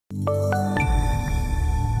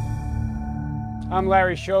I'm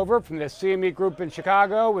Larry Shover from the CME Group in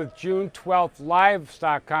Chicago with June 12th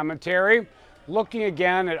livestock commentary. Looking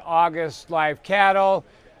again at August live cattle.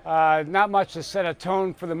 Not much to set a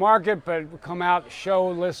tone for the market, but come out, show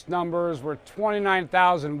list numbers were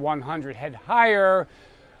 29,100 head higher.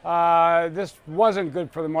 This wasn't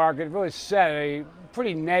good for the market. It really set a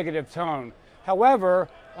pretty negative tone. However,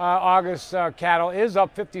 August cattle is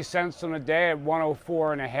up 50 cents on a day at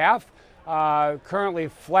 104.5. Currently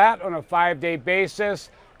flat on a 5-day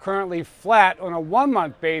basis, currently flat on a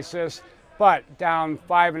 1-month basis, but down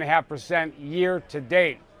 5.5% year to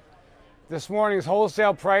date. This morning's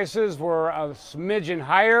wholesale prices were a smidgen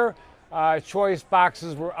higher. Choice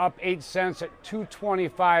boxes were up 8 cents at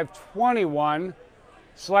 $225.21.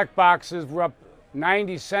 Select boxes were up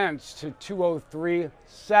 90 cents to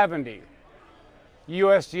 $203.70.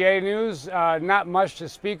 USDA news, not much to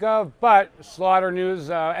speak of, but slaughter news,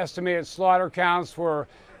 estimated slaughter counts were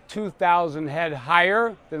 2,000 head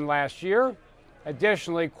higher than last year.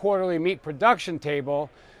 Additionally, quarterly meat production table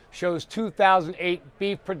shows 2008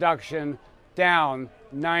 beef production down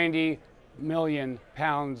 90 million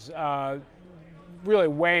pounds, really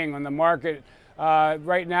weighing on the market.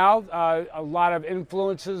 Right now, a lot of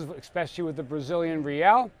influences, especially with the Brazilian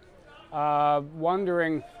real,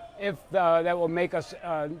 wondering if that will make us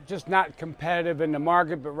just not competitive in the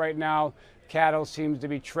market, but right now cattle seems to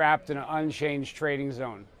be trapped in an unchanged trading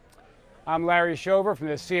zone. I'm Larry Shover from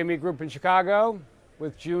the CME Group in Chicago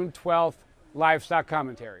with June 12th livestock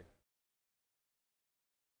commentary.